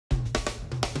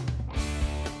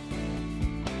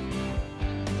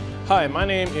Hi, my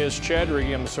name is Chad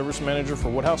Riggy. I'm the service manager for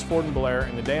Woodhouse Ford and Blair,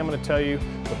 and today I'm going to tell you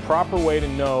the proper way to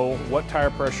know what tire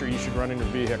pressure you should run in your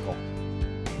vehicle.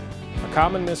 A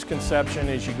common misconception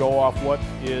is you go off what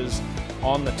is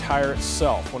on the tire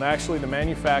itself, when actually the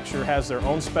manufacturer has their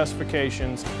own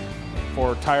specifications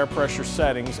for tire pressure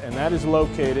settings, and that is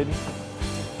located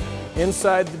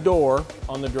inside the door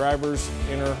on the driver's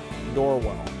inner door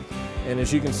well. And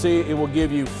as you can see, it will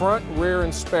give you front, rear,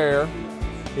 and spare.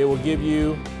 It will give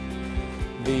you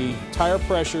the tire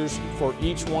pressures for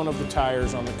each one of the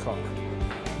tires on the car.